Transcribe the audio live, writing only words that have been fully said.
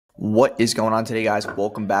What is going on today, guys?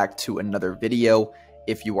 Welcome back to another video.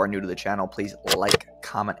 If you are new to the channel, please like,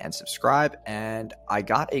 comment, and subscribe. And I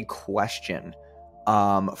got a question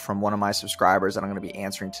from one of my subscribers that I'm going to be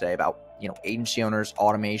answering today about, agency owners,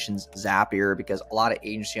 automations, Zapier, because a lot of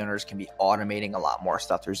agency owners can be automating a lot more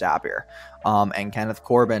stuff through Zapier. And Kenneth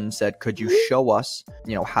Corbin said, could you show us,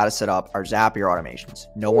 how to set up our Zapier automations?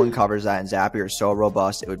 No one covers that, and Zapier is so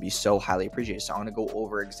robust. It would be so highly appreciated. So I'm going to go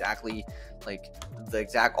over exactly like the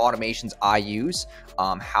exact automations I use,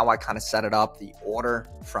 how I kind of set it up, the order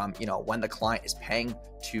from, when the client is paying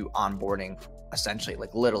to onboarding, essentially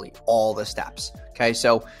like literally all the steps. Okay.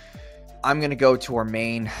 So I'm going to go to our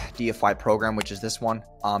main DFI program, which is this one.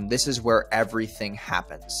 This is where everything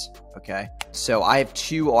happens. Okay. So I have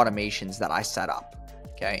two automations that I set up.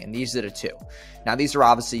 Okay. And these are the two. Now, these are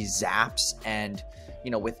obviously Zaps, and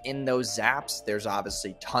within those Zaps, there's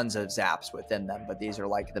obviously tons of Zaps within them, but these are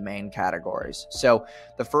like the main categories. So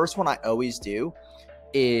the first one I always do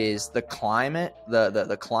is the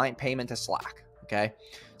client payment to Slack. Okay.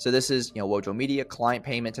 So this is, Wojo Media client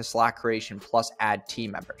payment to Slack creation plus add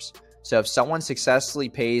team members. So if someone successfully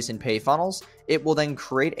pays in pay funnels, it will then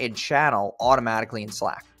create a channel automatically in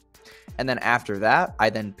Slack. And then after that, I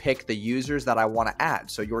then pick the users that I want to add.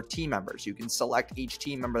 So your team members, you can select each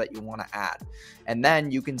team member that you want to add. And then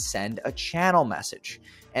you can send a channel message.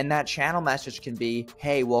 And that channel message can be,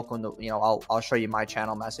 hey, welcome to, I'll show you my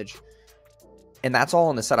channel message. And that's all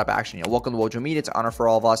in the setup action. Welcome to Wojo Media. It's an honor for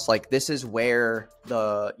all of us. Like, this is where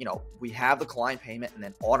we have the client payment, and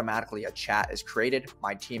then automatically a chat is created.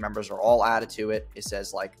 My team members are all added to it. It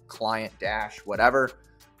says like client dash whatever.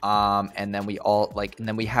 And then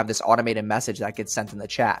we have this automated message that gets sent in the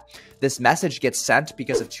chat. This message gets sent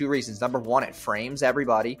because of two reasons. Number one, it frames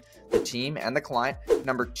everybody, the team and the client.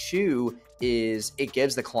 Number two is it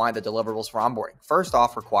gives the client the deliverables for onboarding. First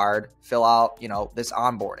off, required, fill out, this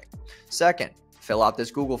onboarding. Second, fill out this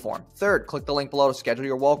Google form. Third, click the link below to schedule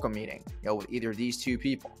your welcome meeting, with either of these two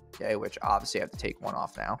people. Okay. Which obviously I have to take one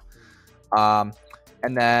off now.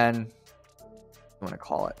 And then I want to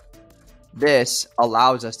call it. This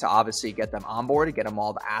allows us to obviously get them onboarded, get them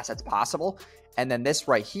all the assets possible. And then this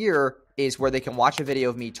right here is where they can watch a video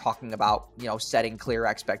of me talking about, setting clear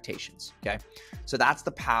expectations. Okay. So that's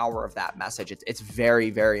the power of that message. It's very,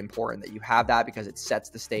 very important that you have that, because it sets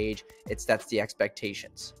the stage. It sets the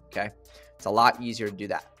expectations. Okay. It's a lot easier to do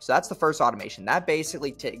that. So that's the first automation. That basically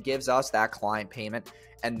gives us that client payment.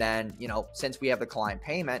 And then, since we have the client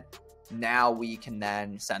payment, now we can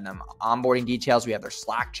then send them onboarding details. We have their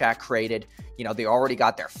Slack chat created. They already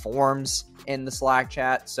got their forms in the Slack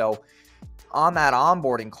chat. So on that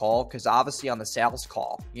onboarding call, because obviously on the sales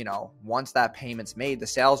call, once that payment's made, the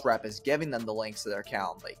sales rep is giving them the links to their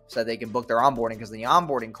Calendly so they can book their onboarding, because in the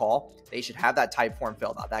onboarding call, they should have that type form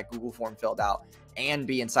filled out, that Google form filled out, and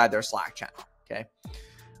be inside their Slack channel. Okay.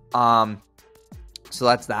 So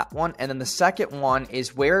that's that one. And then the second one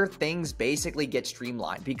is where things basically get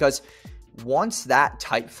streamlined, because once that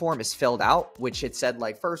type form is filled out, which it said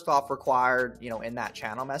like first off required, in that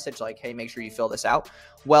channel message, like, hey, make sure you fill this out.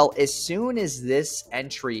 Well, as soon as this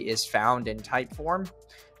entry is found in type form,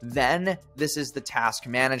 then this is the task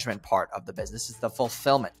management part of the business. This is the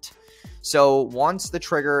fulfillment. So once the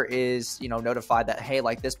trigger is, notified that, hey,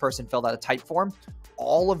 like this person filled out a type form,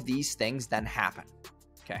 all of these things then happen.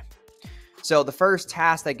 Okay. So the first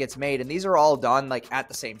task that gets made, and these are all done like at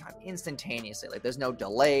the same time, instantaneously, like there's no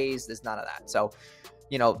delays, there's none of that. So,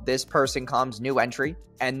 this person comes, new entry,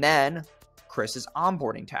 and then Chris's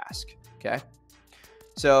onboarding task. Okay.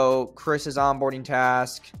 So Chris's onboarding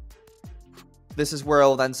task, this is where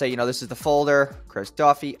it'll then say, this is the folder, Chris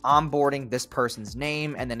Duffy, onboarding, this person's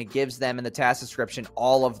name, and then it gives them in the task description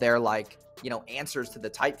all of their answers to the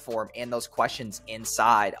type form and those questions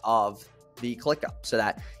inside of the ClickUp, so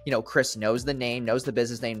that, Chris knows the name, knows the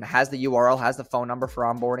business name, has the URL, has the phone number for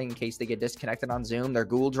onboarding in case they get disconnected on Zoom, their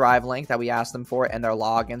Google Drive link that we asked them for, and their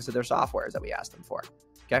logins to their softwares that we asked them for.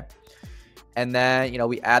 Okay. And then,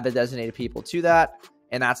 we add the designated people to that.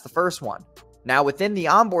 And that's the first one. Now within the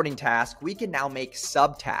onboarding task, we can now make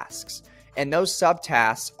subtasks, and those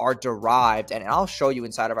subtasks are derived. And I'll show you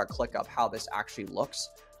inside of our ClickUp how this actually looks.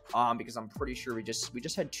 Because I'm pretty sure we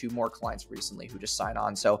just had 2 more clients recently who just signed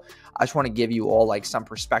on. So I just want to give you all like some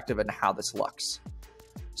perspective into how this looks.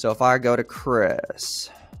 So if I go to Chris,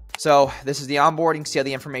 so this is the onboarding, see how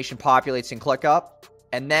the information populates in ClickUp,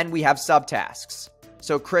 and then we have subtasks.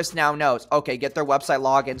 So Chris now knows, okay, get their website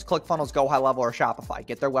logins, ClickFunnels, Go High Level, or Shopify,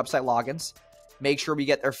 get their website logins, make sure we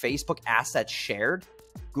get their Facebook assets shared,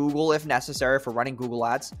 Google if necessary for running Google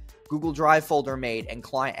ads, Google Drive folder made, and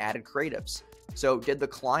client added creatives. So did the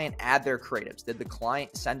client add their creatives? Did the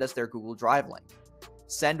client send us their Google Drive link?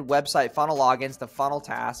 send website funnel logins to funnel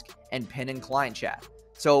task and pin in client chat.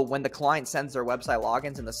 So when the client sends their website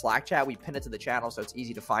logins in the Slack chat, we pin it to the channel so it's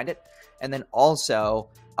easy to find it. And then also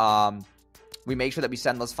we make sure that we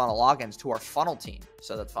send those funnel logins to our funnel team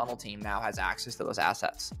so that the funnel team now has access to those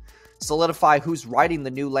assets. Solidify who's writing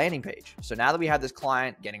the new landing page. So now that we have this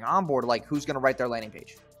client getting on board, like who's going to write their landing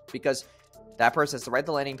page? Because that person has to write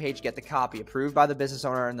the landing page, get the copy approved by the business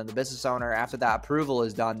owner, and then the business owner, after that approval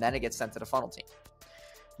is done, then it gets sent to the funnel team.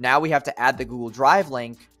 Now we have to add the Google Drive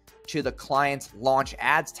link to the client's launch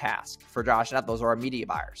ads task for Josh and Eth. Those are our media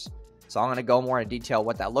buyers. So I'm going to go more in detail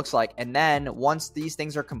what that looks like. And then once these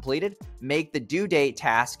things are completed, make the due date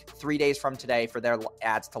task 3 days from today for their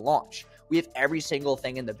ads to launch. We have every single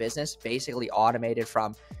thing in the business basically automated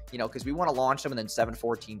from, because we want to launch them within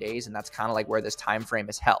 7-14 days. And that's kind of like where this time frame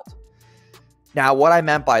is held. Now, what I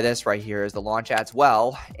meant by this right here is the launch ads.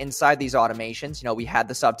 Well, inside these automations, we had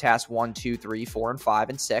the subtasks 1, 2, 3, 4, and 5,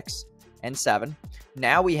 and 6, and 7.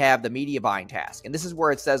 Now we have the media buying task. And this is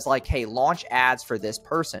where it says like, hey, launch ads for this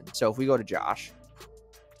person. So if we go to Josh,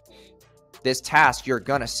 this task, you're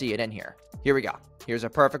going to see it in here. Here we go. Here's a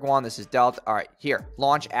perfect one. This is Delta. All right, here,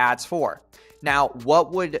 launch ads for. Now,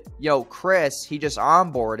 what would, Chris, he just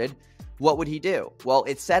onboarded. What would he do? Well,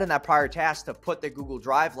 it said in that prior task to put the Google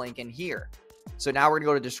Drive link in here. So now we're going to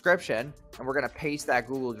go to description and we're going to paste that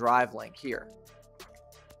Google Drive link here.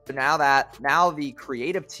 So now the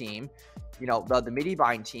creative team, the media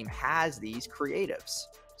buying team has these creatives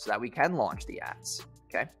so that we can launch the ads.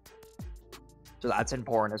 Okay. So that's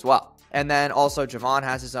important as well. And then also Javon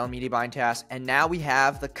has his own media buying task. And now we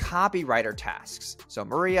have the copywriter tasks. So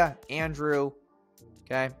Maria, Andrew.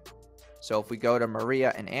 Okay. So if we go to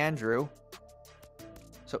Maria and Andrew,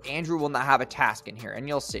 so Andrew will not have a task in here and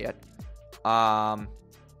you'll see it.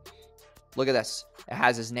 Look at this. It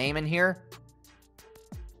has his name in here.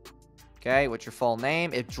 Okay, what's your full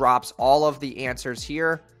name? It drops all of the answers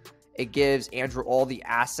here. It gives Andrew all the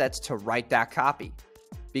assets to write that copy.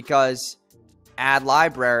 Because ad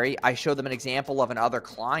library, I showed them an example of another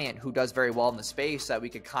client who does very well in the space that we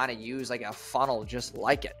could kind of use like a funnel just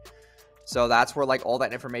like it. So that's where like all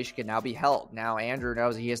that information can now be held. Now Andrew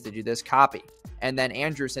knows he has to do this copy. And then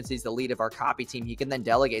Andrew, since he's the lead of our copy team, he can then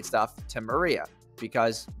delegate stuff to Maria.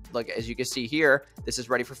 Because look, as you can see here, this is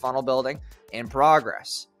ready for funnel building in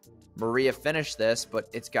progress. Maria finished this, but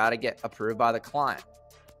it's got to get approved by the client.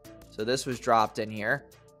 So this was dropped in here.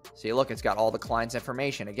 See, look, it's got all the client's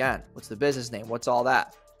information. Again, what's the business name? What's all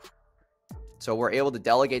that? So we're able to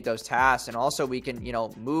delegate those tasks. And also we can,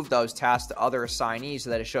 move those tasks to other assignees so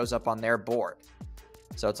that it shows up on their board.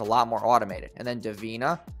 So it's a lot more automated. And then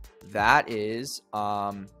Davina, Davina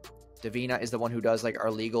is the one who does like our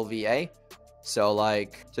legal VA. So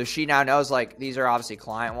she now knows these are obviously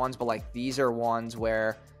client ones, but these are ones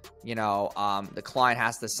where, the client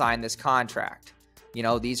has to sign this contract.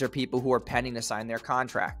 These are people who are pending to sign their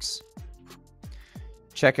contracts.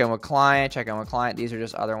 Check in with client. These are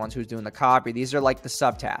just other ones who's doing the copy. These are like the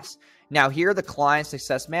subtasks. Now here are the client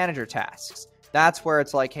success manager tasks. That's where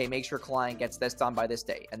it's like, hey, make sure client gets this done by this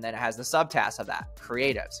date. And then it has the subtasks of that.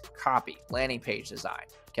 Creatives, copy, landing page design.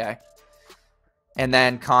 Okay. And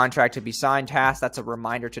then contract to be signed task. That's a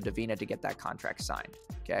reminder to Davina to get that contract signed.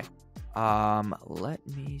 Okay. Let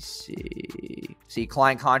me see. See,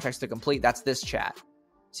 client contracts to complete. That's this chat.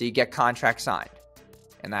 So you get contract signed.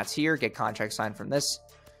 And that's here. Get contract signed from this,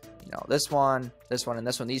 this one, and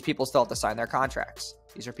this one. These people still have to sign their contracts.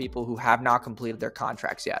 These are people who have not completed their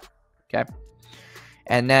contracts yet. Okay.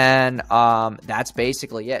 And then that's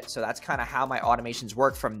basically it. So that's kind of how my automations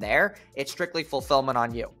work. From there, it's strictly fulfillment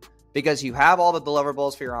on you. Because you have all the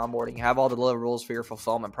deliverables for your onboarding, you have all the deliverables for your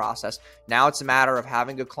fulfillment process. Now it's a matter of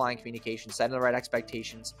having good client communication, setting the right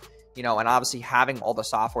expectations, and obviously having all the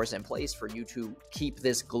softwares in place for you to keep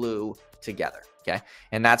this glue together. Okay.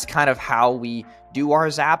 And that's kind of how we do our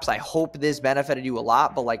Zaps. I hope this benefited you a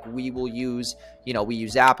lot, but we will use, we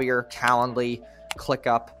use Zapier, Calendly,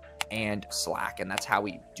 ClickUp, and Slack. And that's how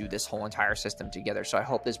we do this whole entire system together. So I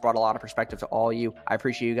hope this brought a lot of perspective to all of you. I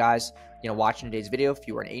appreciate you guys, watching today's video. If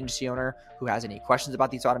you are an agency owner who has any questions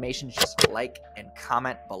about these automations, just like and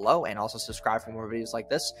comment below, and also subscribe for more videos like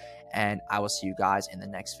this. And I will see you guys in the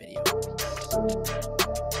next video.